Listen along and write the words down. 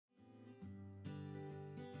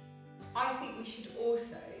I think we should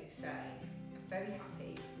also say a very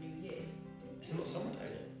happy New Year. It's not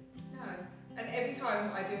summertime yet. No. And every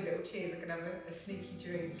time I do a little cheers, I can have a sneaky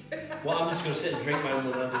drink. Well, I'm just going to sit and drink mine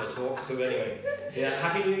when I do a talk, so anyway. Yeah,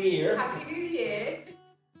 Happy New Year. Happy New Year.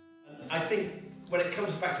 I think when it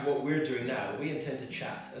comes back to what we're doing now, we intend to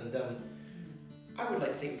chat, and I would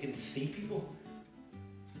like to think we can see people.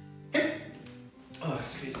 Oh,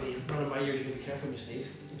 excuse me, one of my ears, you can be careful when you sneeze.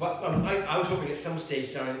 But I was hoping at some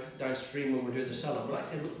stage downstream when we're doing the salon, we'd like to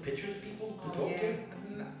see little pictures of people to talk to.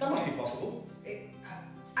 That must be possible.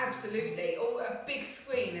 Absolutely, or a big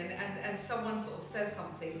screen, and as someone sort of says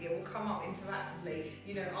something, it will come up interactively,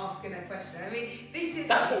 you know, asking a question. I mean, this is...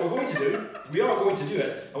 That's what we're going to do. We are going to do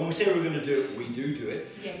it, and when we say we're going to do it, we do it.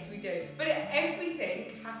 Yes, we do. But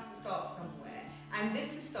everything has to start somewhere, and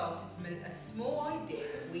this has started from a small idea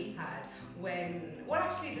that we had when, well,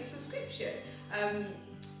 actually the subscription.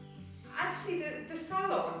 Actually, the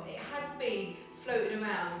salon, it has been floating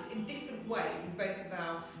around in different ways in both of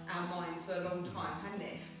our minds for a long time, hasn't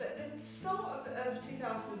it? But the start of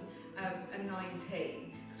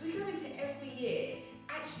 2019, because we go into every year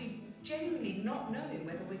actually genuinely not knowing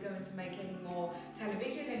whether we're going to make any more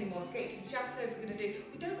television, any more Escape to the Chateau, if we're going to do,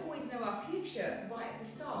 we don't always know our future right at the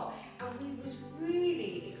start, and we was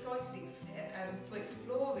really excited for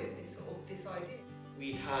exploring this idea.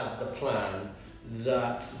 We had the plan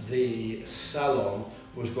that the salon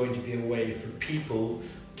was going to be a way for people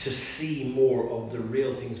to see more of the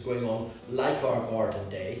real things going on, like our garden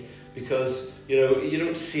day, because you know you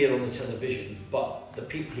don't see it on the television, but the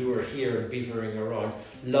people who are here and beavering around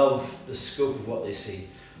love the scope of what they see.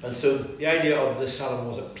 And so the idea of the salon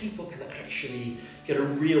was that people can actually get a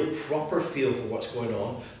real proper feel for what's going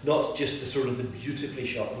on, not just the sort of the beautifully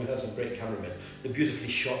shot, we've had some great cameramen, the beautifully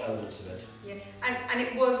shot elements of it. Yeah, and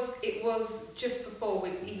it was just before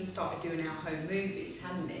we'd even started doing our home movies,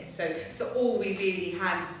 hadn't it? So all we really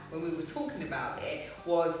had when we were talking about it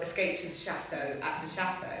was Escape to the Chateau at the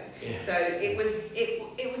Chateau. Yeah. So it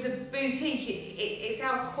was a boutique. It's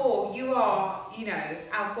our core. You are, you know,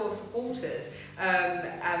 our core supporters.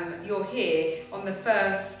 You're here on the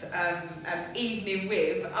first evening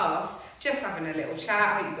with us, just having a little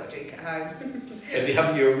chat. You've got a drink at home. If you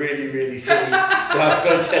haven't, you're really, really silly. But I've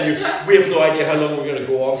got to tell you, we have no idea how long we're going to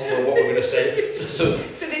go on for, what we're going to say. So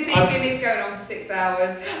this evening is going on for 6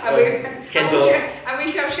 hours, and we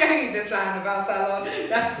shall show you the plan of our salon.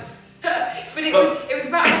 But it was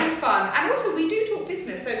about having fun, and also we do talk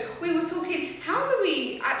business. So we were talking, how do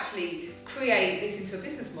we actually create this into a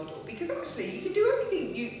business model? Because actually you can do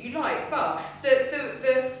everything you like, but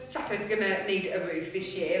the Chateau's going to need a roof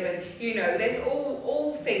this year, and you know there's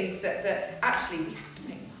all things that actually we have to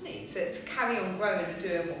make money to carry on growing and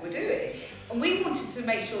doing what we're doing. And we wanted to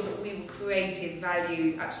make sure that we were creating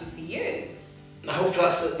value actually for you. I hope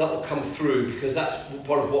that will come through, because that's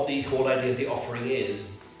part of what the whole idea of the offering is.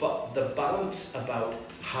 But the balance about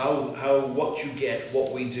how what you get,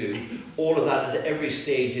 what we do, all of that at every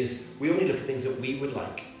stage is, we only look at things that we would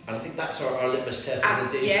like. And I think that's our litmus test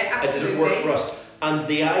of the day. Yeah, absolutely. Does it work for us? And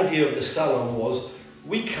the idea of the salon was,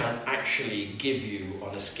 we can't actually give you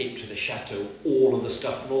on Escape to the Chateau all of the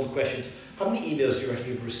stuff and all the questions. How many emails do you reckon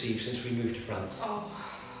you've received since we moved to France?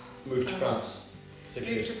 Moved to France.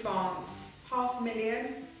 Moved to France.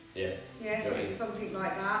 500,000. Yeah. Yeah, something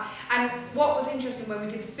like that. And what was interesting, when we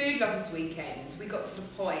did the Food Lovers Weekends, we got to the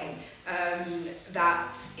point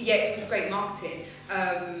that, yeah, it was great marketing,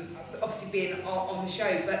 obviously being on the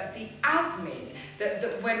show, but the admin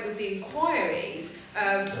that went with the inquiries, we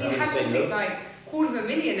had something like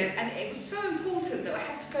 250,000, and it was so important that I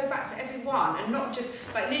had to go back to everyone and not just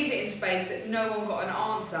like leave it in space that no one got an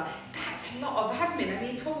answer. That's a lot of admin. I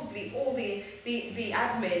mean, probably all the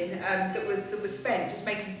admin that was spent just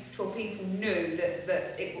making sure people knew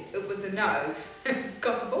that it was a no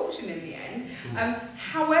cost a fortune in the end.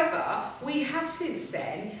 However, we have since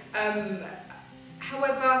then.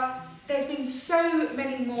 There's been so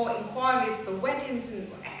many more inquiries for weddings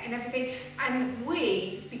and everything, and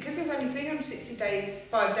we, because there's only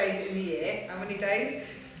 365 days in the year, how many days?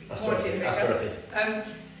 That's right.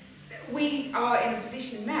 We are in a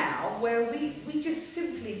position now where we just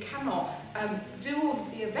simply cannot do all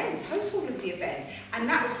of the events, host all of the events, and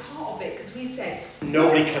that was part of it, because we said...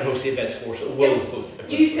 Nobody can host the events for us, or will host the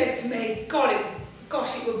events. You said to me, gosh,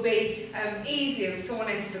 it would be easier if someone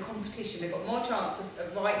entered a competition. They've got more chance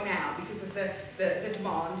of right now, because of the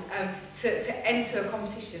demand, to enter a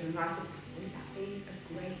competition. And I said, wouldn't that be a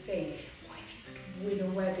great thing? What if you could win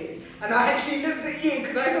a wedding? And I actually looked at you,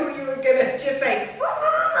 because I thought you were going to just say, what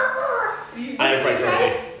did you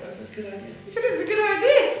say? That's a good idea. You said it was a good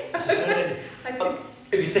idea. It's a good idea.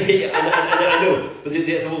 Everything, I know, but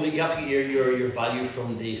the whole thing, you have to get your value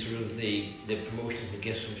from the sort of the promotions, the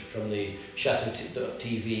gifts from the Chateau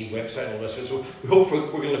TV website and all that. So we hope we're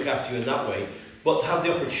going to look after you in that way, but to have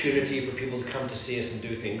the opportunity for people to come to see us and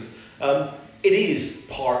do things, it is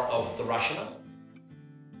part of the rationale.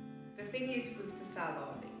 The thing is with the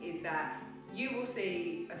salon is that you will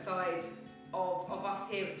see a side of us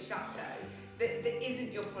here at the Chateau that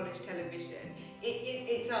isn't your polished television.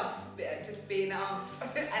 It's us, just being us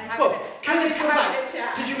and having a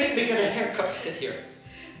chat. Did you make me get a haircut to sit here?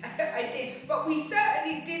 I did, but we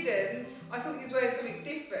certainly didn't. I thought you was wearing something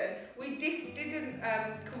different. We didn't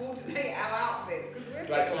coordinate our outfits because we're a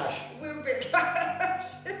bit clash. Oh, we're a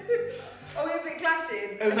bit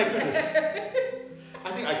clashing. Oh my goodness!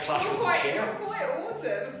 I think I clashed with the chair. You're quite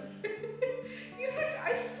autumn.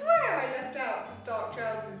 I swear I left out some dark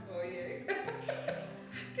trousers for you.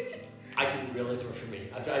 I didn't realise they were for me.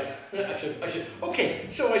 I should. Okay,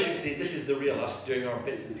 so as you can see, this is the real us doing our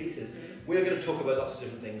bits and pieces. We're going to talk about lots of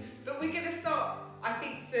different things. But we're going to start, I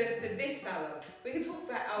think, for this salon, we're going to talk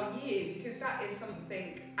about our year, because that is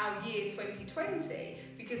something, our year 2020,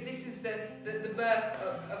 because this is the birth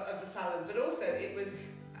of the salon, but also it was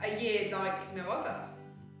a year like no other.